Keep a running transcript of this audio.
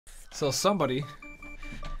So somebody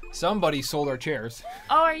sold our chairs.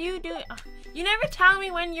 Oh, are you doing? You never tell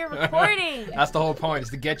me when you're recording. That's the whole point, is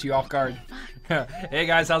to get you off guard. Hey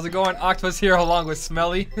guys, how's it going? Octopus here along with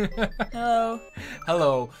Smelly. Hello.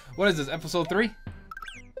 Hello. What is this, episode 3?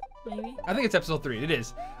 Maybe. I think it's episode 3. It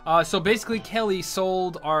is. So basically, Kelly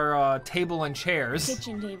sold our table and chairs.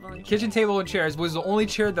 Kitchen table and chairs. Kitchen table and chairs was the only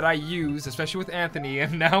chair that I use, especially with Anthony,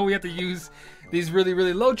 and now we have to use these really,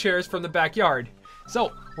 really low chairs from the backyard.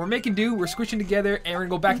 So we're making do, we're squishing together, and we're gonna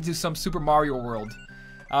go back into some Super Mario World.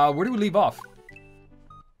 Where do we leave off?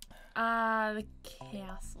 The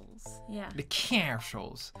castles. Yeah. The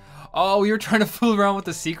castles. Oh, we were trying to fool around with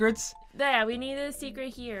the secrets? Yeah, we needed a secret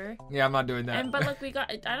here. Yeah, I'm not doing that. But look, we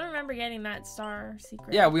got. I don't remember getting that star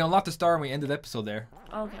secret. Yeah, we unlocked the star and we ended the episode there.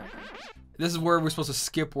 Okay. This is where we're supposed to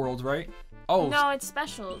skip worlds, right? Oh. No, it's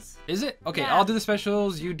specials. Is it? Okay, Yeah. I'll do the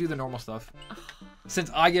specials, you do the normal stuff.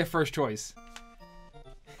 Since I get first choice.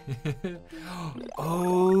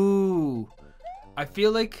 Oh. I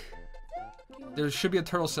feel like there should be a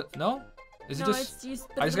turtle set. No? Is it just...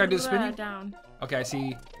 I just gotta do the spinning? Down. Okay, I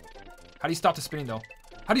see. How do you stop the spinning, though?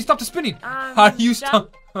 How do you stop the spinning? How do you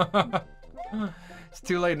stop? It's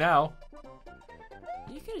too late now.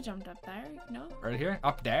 You could have jumped up there, no? Right here?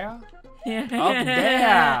 Up there? Yeah. Up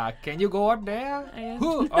there! Can you go up there? I guess.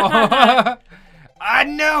 Oh. I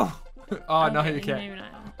know! Oh, Okay, no, you can't. maybe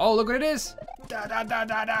not. Oh, look what it is! Da, da, da,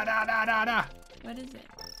 da, da, da, da, da, da. What is it?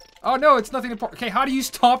 Oh, no, it's nothing important. Okay, how do you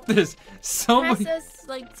stop this? Press this,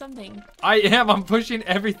 like, something. I'm pushing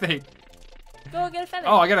everything. Go get a feather.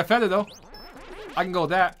 Oh, I got a feather, though. I can go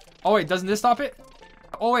with that. Oh, wait, doesn't this stop it?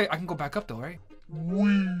 Oh, wait, I can go back up, though, right?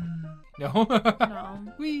 Whee. No?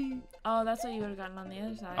 No. Whee. Oh, that's what you would have gotten on the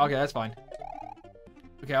other side. Okay, that's fine.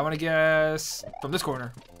 Okay, I want to guess from this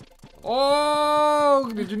corner.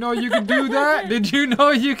 Oh, did you know you could do that? Did you know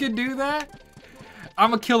you could do that? I'm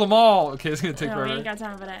gonna kill them all. Okay, it's gonna take No, we forever. ain't got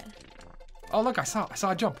time for that. Oh, look, I saw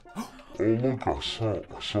a jump. Oh look, I saw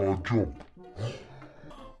a jump.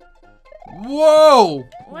 Whoa!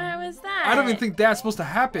 What was that? I don't even think that's supposed to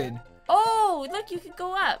happen Oh, look, you could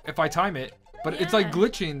go up. if I time it. But it's like Yeah.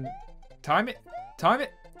 glitching. Time it. Time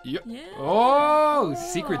it. Yep. Yeah. Oh, Cool.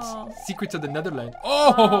 secrets of the Netherlands.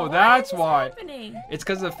 Oh, that's why. Happening? It's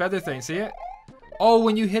because of the feather thing. See it? Oh,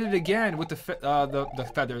 when you hit it again with the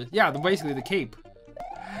feather. Yeah, basically the cape.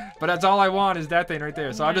 But that's all I want is that thing right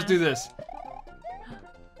there. So I'll just do this.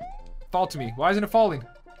 Fall to me. Why isn't it falling?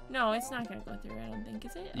 No, it's not gonna go through. I don't think,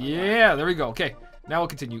 is it? Oh, Yeah, there we go. Okay, now we'll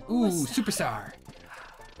continue. Ooh, superstar.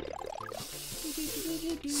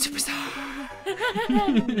 Superstar.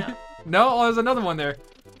 No. No, oh, there's another one there.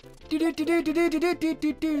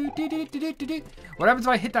 What happens if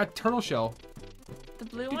I hit that turtle shell? The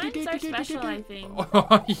blue ones are special, I think.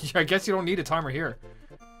 I guess you don't need a timer here.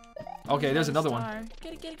 Okay, there's another one.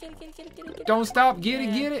 Get it, get it, get it, get it, get it, get it, get it. Don't stop. Get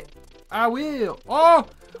it, get it. I will. Oh,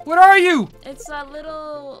 what are you? It's a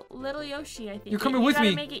little Yoshi, I think. You're coming with You me.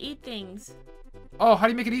 gotta make it eat things. Oh, how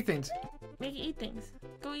do you make it eat things? Make it eat things.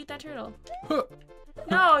 Go eat that turtle. Huh.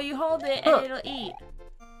 No, you hold it and it'll eat.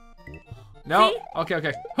 No? See? Okay,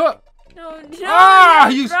 okay. Huh. No, Ah,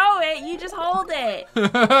 you you- throw it. You just hold it.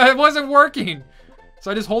 It wasn't working.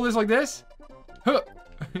 So I just hold this like this? Huh.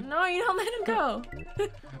 No, you don't let him go.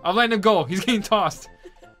 I'm letting him go. He's getting tossed.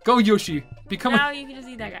 Go, Yoshi. Become Now you can just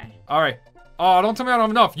eat that guy. Alright. Oh, don't tell me I don't have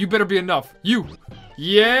enough. You better be enough. You.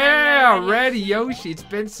 Yeah, Ready. ready, Yoshi. It's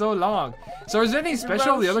been so long. So is there anything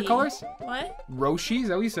special with the other Roshi. colors? What? Roshi, is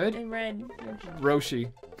that what you said? In red.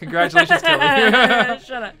 Roshi. Congratulations, Kelly.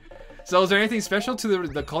 Shut up. So is there anything special to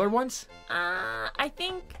the color ones? I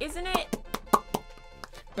think, isn't it?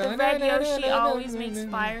 The red Yoshi always makes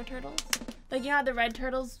fire turtles. Like, you know how the red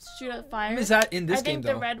turtles shoot out fire? Is that in this I game, think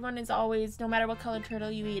though? the red one is always, no matter what color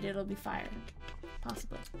turtle you eat, it'll be fire.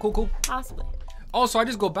 Possibly. Cool, cool. Possibly. Oh, so I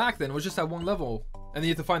just go back then. It was just that one level. And then you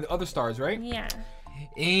have to find the other stars, right? Yeah.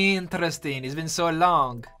 Interesting. It's been so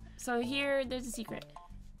long. So here, there's a secret.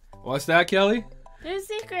 What's that, Kelly? There's a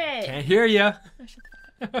secret. Can't hear ya. Oh, shut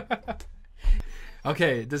the fuck up.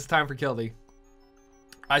 Okay, this is time for Kelly.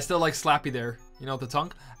 I still like Slappy there. You know, with the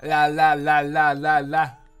tongue. La la la la la la.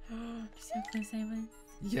 So close I was.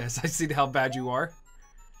 Yes, I see how bad you are.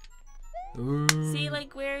 Ooh. See,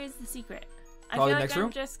 like, where is the secret? I Probably feel like next I'm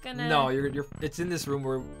room? just gonna... No, you're. It's in this room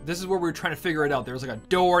where this is where we're trying to figure it out. There's like a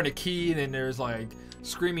door and a key, and then there's like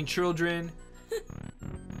screaming children.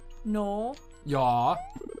 No. Yeah.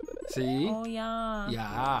 See? Oh, yeah.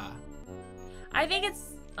 Yeah. I think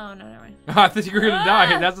it's... Oh, no, never mind. I thought you were gonna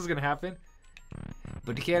die. Ah! That's what's gonna happen.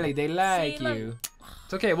 But Kelly, they like look. you.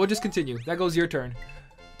 It's okay. We'll just continue. That goes your turn.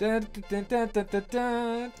 Dun, dun, dun, dun, dun, dun,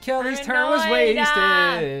 dun. Kelly's turn was annoyed,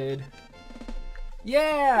 wasted.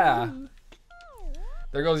 Yeah. Ooh.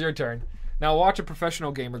 There goes your turn. Now watch a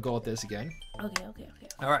professional gamer go at this again. Okay.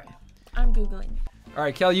 All right. I'm Googling. All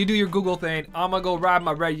right, Kelly, you do your Google thing. I'm gonna go ride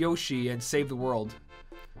my red Yoshi and save the world.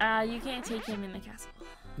 You can't take him in the castle.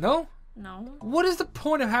 No? No. What is the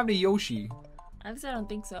point of having a Yoshi? I don't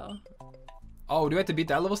think so. Oh, do we have to beat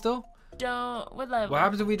that level still? Don't. What level? What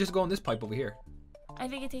happens if we just go in this pipe over here? I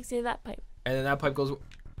think it takes you to that pipe. And then that pipe goes...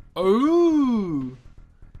 Ooh!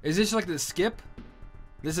 Is this like the skip?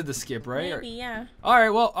 This is the skip, right? Maybe, yeah.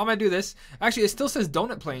 Alright, well, I'm gonna do this. Actually, it still says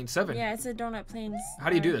donut plane 7. Yeah, it's a donut planes. How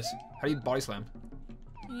do you do this? How do you body slam?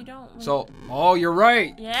 You don't. So, oh, you're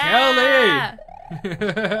right. Yeah.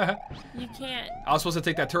 Kelly! You can't. I was supposed to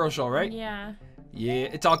take that turtle shell, right? Yeah. Yeah,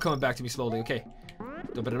 it's all coming back to me slowly. Okay.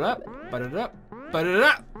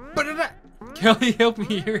 Kelly, help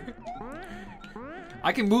me here.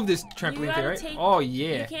 I can move this trampoline thing, right? Oh,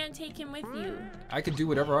 yeah. You can't take him with you. I can do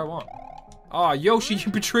whatever I want. Oh, Yoshi,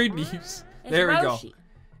 you betrayed me. There we go.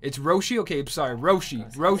 It's Roshi? Okay, I'm sorry.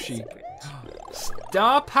 Roshi.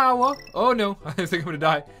 Star power. Oh, no. I think I'm going to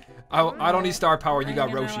die. I don't need star power. You got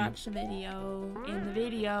Roshi. I'm gonna watch a video in the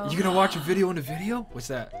video. You gonna watch a video in the video? What's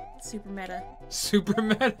that? Super meta. Super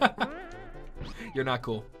meta? You're not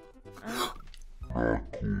cool.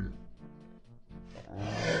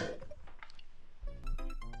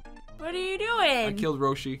 What are you doing? I killed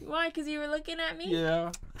Roshi. Why? Because you were looking at me?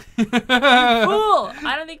 Yeah. Fool!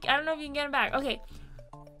 I don't know if you can get him back. Okay.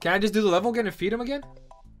 Can I just do the level again and feed him again?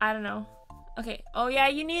 I don't know. Okay. Oh yeah,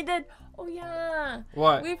 you need the. Oh yeah.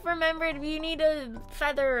 What? We've remembered. You need a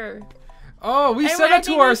feather. Oh, we said that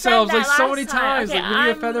to ourselves like so many times. Okay, like we need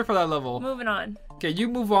a feather for that level. Moving on. Okay, you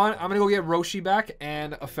move on. I'm gonna go get Roshi back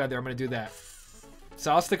and a feather. I'm gonna do that.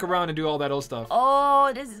 So I'll stick around and do all that old stuff.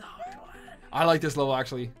 Oh, this is a hard one. I like this level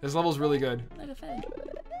actually. This level's really good. Like a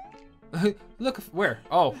feather. Look where?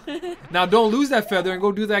 Oh, now don't lose that feather and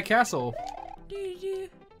go do that castle.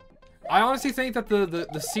 I honestly think that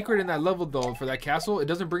the secret in that level though for that castle, it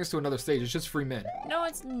doesn't bring us to another stage. It's just free men. No,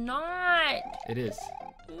 it's not. It is.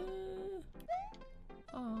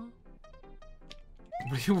 Oh.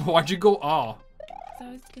 Why'd you go? Oh. Because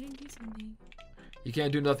I was gonna do something. You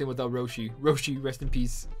can't do nothing without Roshi. Roshi, rest in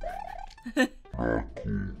peace.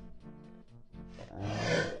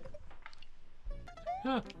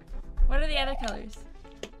 Huh. What are the other colors?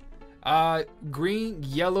 Green,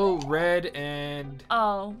 yellow, red, and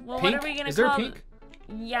Oh, well, pink? what are we gonna call? Is there a pink?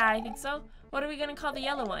 Yeah, I think so. What are we gonna call the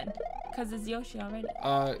yellow one? Because it's Yoshi already.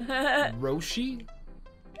 Roshi?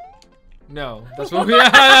 No, that's what we.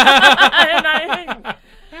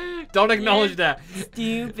 Don't acknowledge that.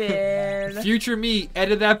 Stupid. Future me,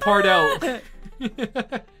 edit that part out.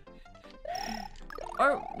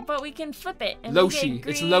 But we can flip it. And Loshi.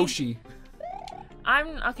 It's Loshi.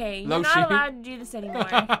 Okay. You're Loshi. not allowed to do this anymore.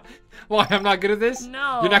 Why? I'm not good at this?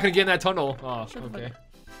 No. You're not gonna get in that tunnel. Oh, okay.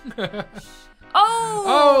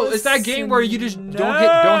 Oh. It's that game where you just don't hit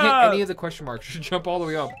any of the question marks. Just jump all the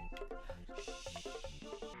way up.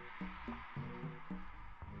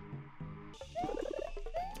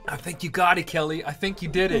 I think you got it, Kelly. I think you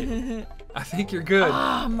did it. I think you're good.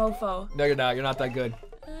 Ah, mofo. No, you're not. You're not that good.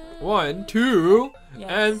 1, 2,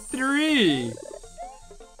 and 3.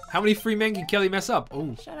 How many free men can Kelly mess up?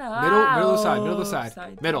 Oh, Shut up. middle of the side, middle of the side,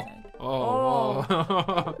 Side, middle. side. Oh.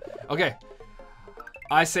 Oh. Okay.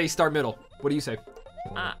 I say start middle. What do you say?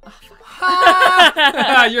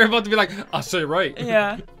 You're about to be like, I say right.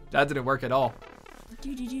 Yeah. That didn't work at all.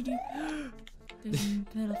 Do. There's a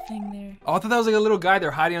little thing there. Oh, I thought that was like a little guy there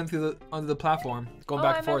hiding under the platform, going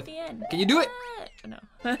back and I'm forth. at the end. Can you do it? No.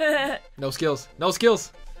 No skills. No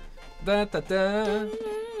skills. Da, da, da.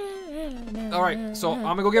 All right, so I'm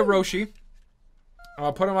gonna go get Roshi.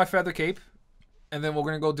 I'll put on my feather cape, and then we're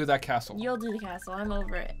gonna go do that castle. You'll do the castle. I'm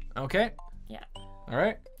over it. Okay. Yeah. All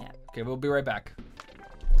right. Yeah. Okay, we'll be right back.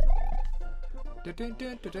 I didn't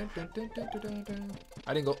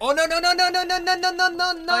go. Oh no!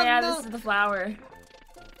 Oh yeah, this is the flower.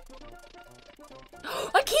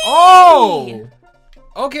 A key! Oh!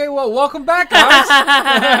 Okay, well, welcome back,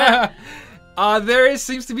 guys.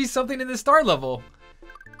 Seems to be something in the star level.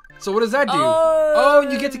 So what does that do? Oh,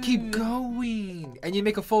 you get to keep going, and you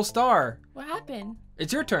make a full star. What happened?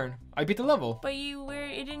 It's your turn. I beat the level. But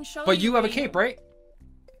it didn't show. But you have a cape, right?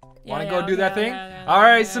 Yeah, Want to go do that thing? Okay, All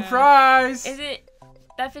right, surprise. Is it?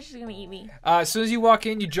 That fish is gonna eat me. As soon as you walk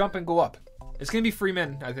in, you jump and go up. It's gonna be free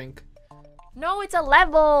men, I think. No, it's a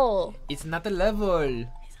level. It's not a level.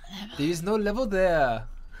 There is no level there.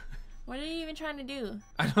 What are you even trying to do?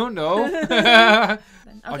 I don't know.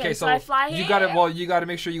 Okay, so I fly here. You gotta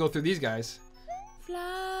make sure you go through these guys.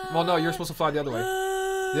 Fly. Well, no, you're supposed to fly the other way.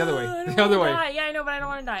 The other way. I The don't other wanna way. die. Yeah, I know, but I don't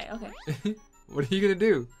want to die. Okay. What are you gonna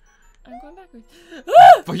do? I'm going backwards.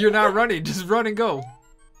 But you're not running. Just run and go.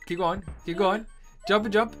 Keep going. Keep going. Jump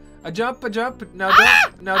and jump. A jump, a jump. Now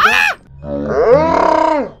jump. Now jump.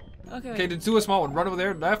 Okay, Okay, then do a small one. Run over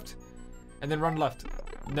there, left, and then run left.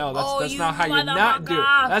 No, that's you not how you not do it.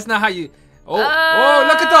 motherfucker. That's not how you. Oh,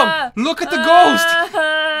 look at them! Look at the ghost!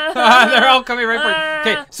 They're all coming right for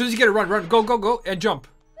you. Okay, as soon as you get it, run, go, and jump.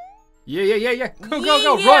 Yeah.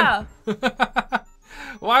 Go, Yeah. run!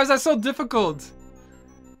 Why is that so difficult?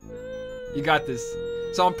 You got this.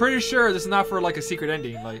 So I'm pretty sure this is not for like a secret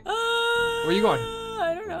ending. Like, where are you going?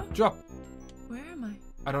 I don't know. Drop. Where am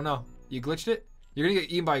I? I don't know. You glitched it? You're gonna get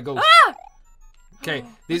eaten by a ghost. Ah! Okay, Oh,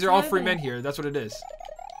 these what's are all the free other? men here. That's what it is.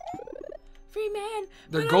 Free man.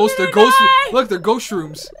 They're but ghosts. I'm They're gonna ghosts. die! Look, they're ghost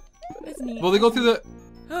shrooms. That's neat. Will they go through the?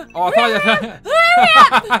 Oh, I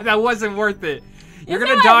thought that wasn't worth it. You're Yes,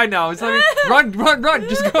 gonna it die was. now. It's like run.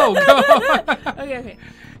 Just go. Okay.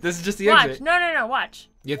 This is just the Watch. exit. No. Watch.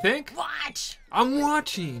 You think? Watch. I'm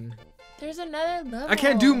watching. There's another level. I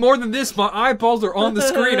can't do more than this. My eyeballs are on the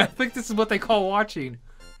screen. I think this is what they call watching.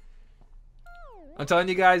 I'm telling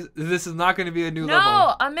you guys, this is not going to be a new level.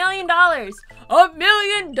 No, $1 million. $1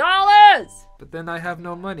 million. But then I have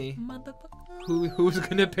no money. Motherfucker. Who's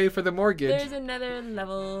going to pay for the mortgage? There's another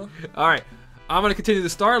level. All right, I'm going to continue the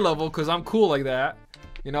star level because I'm cool like that.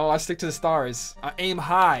 You know, I stick to the stars. I aim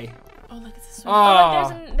high. Oh, look, it's a swing.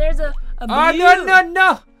 Oh. Oh, there's a Oh, blue.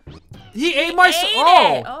 no. He ate my... Ate it.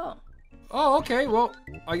 Oh. Oh. Oh, okay. Well,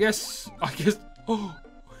 I guess... Oh.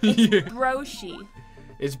 Broshi.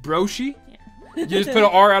 It's Broshi? Yeah. You just put an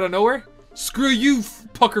R out of nowhere? Screw you,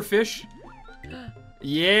 puckerfish.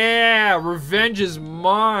 Yeah, revenge is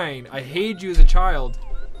mine. I hated you as a child.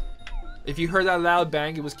 If you heard that loud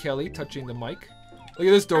bang, it was Kelly touching the mic. Look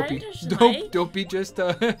at this dopey. touch the mic. Dopey just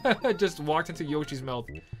just walked into Yoshi's mouth.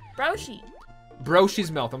 Broshi.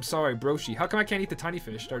 Broshi's mouth. I'm sorry, Broshi. How come I can't eat the tiny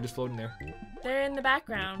fish that are just floating there? They're in the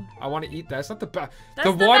background. I want to eat that. It's not the back. That's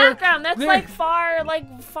the water. background. That's they're- like far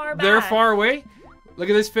back. They're far away. Look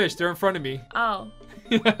at this fish. They're in front of me. Oh.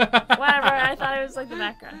 Whatever. I thought it was like the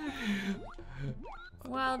background.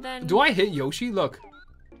 Well then. Do I hit Yoshi? Look.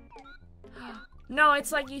 No,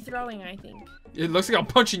 it's like you throwing. I think. It looks like I'm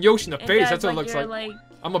punching Yoshi in the It face. does, That's what it like looks you're, like.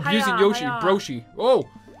 I'm abusing Hiya, Yoshi. hiya. Broshi.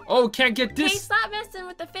 Oh, can't get Hey, this. stop messing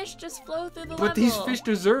with the fish. Just flow through the level. But these fish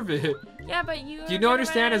deserve it. Yeah, but you. Do you not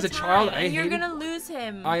understand? As a child, I You're hated- gonna lose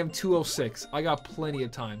him. I am 206. I got plenty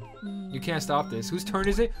of time. You can't stop this. Whose turn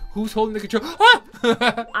is it? Who's holding the control?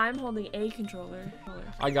 Ah! I'm holding a controller.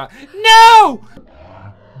 I got. No!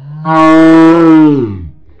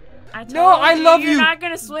 I told No, I love you're you. not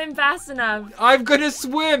gonna swim fast enough. I'm gonna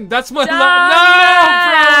swim. That's my Dumbass!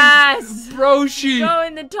 No, Broshi. Go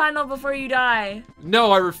in the tunnel before you die.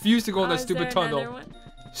 No, I refuse to go in that Is stupid there another tunnel. one?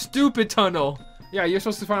 Stupid tunnel. Yeah, you're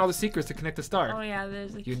supposed to find all the secrets to connect the star. Oh yeah,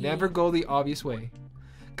 there's a You key. never go the obvious way.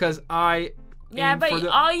 Cause I Yeah, aim but for the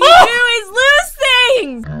all you do is lose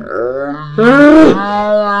things.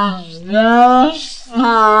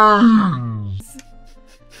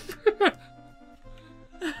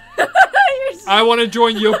 You're so I want to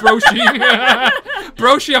join you, Broshi.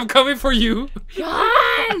 Broshi, I'm coming for you.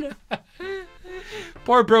 God.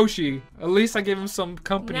 Poor Broshi. At least I gave him some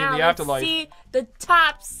company Now in the let's afterlife. see the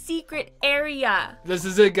top secret area. This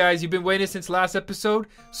is it, guys. You've been waiting since last episode,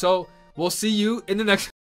 so we'll see you in the next.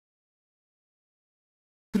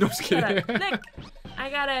 No, I'm just Shut kidding. up. Look, I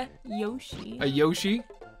got a Yoshi. A Yoshi?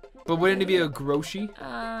 But wouldn't it be a Groshi? Do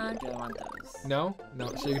I want those? No?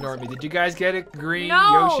 No, she ignored me. Did you guys get it? Green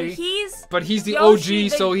No, Yoshi? he's But he's the Yoshi, OG,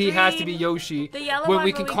 the so he has to be green- Yoshi. the yellow When one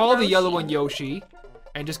we will can be call the yellow Groshi. one Yoshi,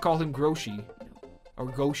 and just call him Groshi. Or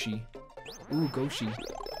Goshi. Ooh, Goshi.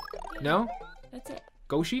 No? That's it.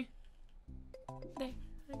 Goshi? There,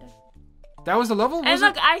 I'm done. That was the level? And Was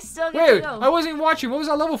look, it? I still get Wait, to go. I wasn't even watching. What was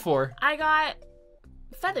that level for? I got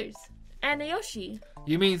feathers and a Yoshi.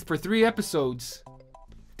 You mean for 3 episodes?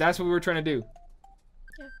 That's what we were trying to do.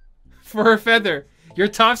 Yeah. For a feather. Your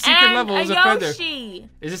top secret and level is a feather. Yoshi.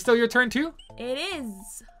 Is it still your turn too? It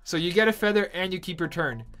is. So you get a feather and you keep your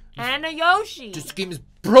turn. And a Yoshi. This game is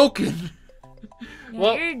broken.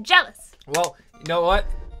 well- You're jealous. Well, you know what?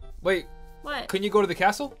 Wait, What? couldn't you go to the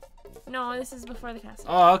castle? No, this is before the castle.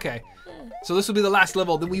 Oh, okay. Yeah. So this will be the last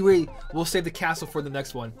level. Then we'll save the castle for the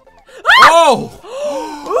next one. Oh!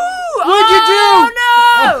 What'd you do?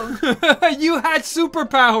 Oh no! You had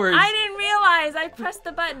superpowers. I didn't realize. I pressed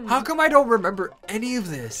the button. How come I don't remember any of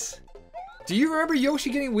this? Do you remember Yoshi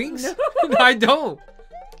getting wings? No. I don't.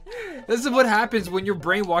 This is what happens when you're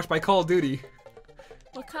brainwashed by Call of Duty.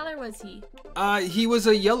 What color was he? He was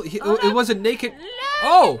a yellow. Oh, it was a naked. Let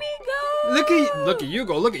Oh! me go. Look at you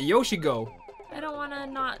go. Look at Yoshi go. I don't wanna.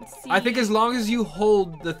 gonna not see? I think as long as you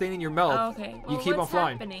hold the thing in your mouth, Oh, okay. Well, you keep on what's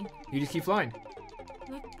flying. happening? You just keep flying.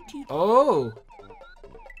 Look, teeth. Oh.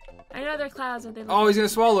 I know they're clouds, but they look Oh, he's like gonna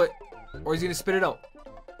swallow it, or he's gonna spit it out.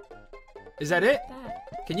 Is that it?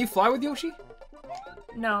 that. Can you fly with Yoshi?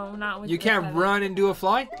 No, not with. You the can't feather. run and do a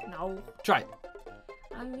fly? No. Try it.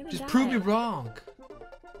 I'm gonna Just die. prove me wrong.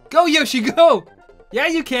 Go, Yoshi, go! Yeah,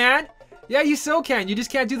 you can. Yeah, you so can. You just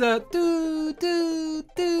can't do the do do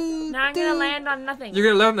do. Now I'm gonna land on nothing.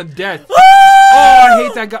 You're gonna land on death. Oh, I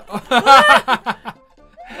hate that guy.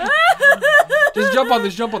 Just jump on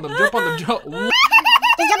this, jump on them, jump on them, jump.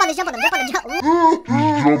 Just jump on this, jump on them, jump on them, jump. Jump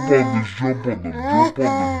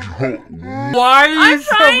on them. Why are you I'm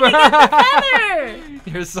so trying to bad? get the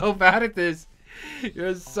feather. You're so bad at this.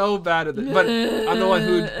 You're so bad at this. But I'm the one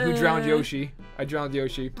who drowned Yoshi. I drowned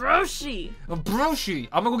Yoshi. Broshi. Oh, Broshi.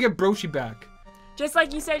 I'm gonna go get Broshi back. Just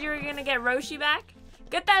like you said you were gonna get Roshi back.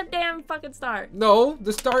 Get that damn fucking star. No,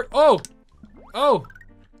 the start. Oh. Oh.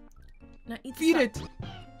 Now eat the Feed star. it.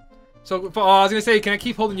 So, oh, I was gonna say, can I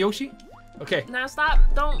keep holding Yoshi? Okay. Now stop.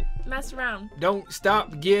 Don't mess around. Don't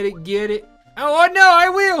stop. Get it. Get it. Oh, no, I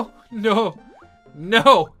will. No.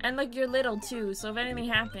 No. And look, you're little too, so if anything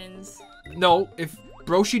happens. No. If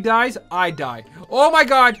Broshi dies, I die. Oh my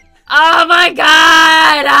god. Oh my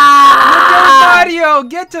god! Ah! Mario,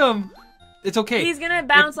 get him. It's okay. He's gonna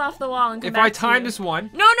bounce off the wall and come If back I to time you. this one.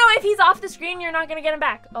 No, if he's off the screen, you're not gonna get him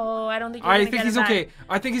back. Oh, I don't think you're I gonna think get he's him back. okay.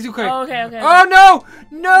 I think he's okay. Oh, okay. Oh no!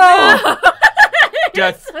 No! You're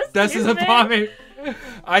Death. so Death is stupid. upon me.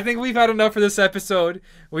 I think we've had enough for this episode.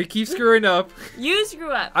 We keep screwing up. You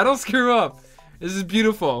screw up. I don't screw up. This is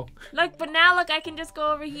beautiful. Look, but now look, I can just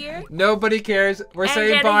go over here. Nobody cares. We're and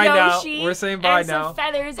saying get a bye now. Yoshi We're saying bye and now. some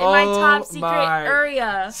feathers in my top secret my.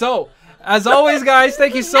 area. So, as always, guys,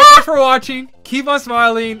 thank you so much for watching. Keep on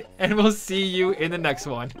smiling, and we'll see you in the next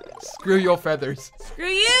one. Screw your feathers. Screw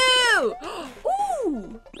you!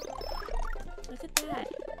 Ooh! Look at that.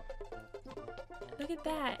 Look at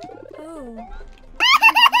that. Oh.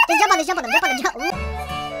 Just jump on this, jump on them, jump on them,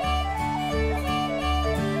 jump.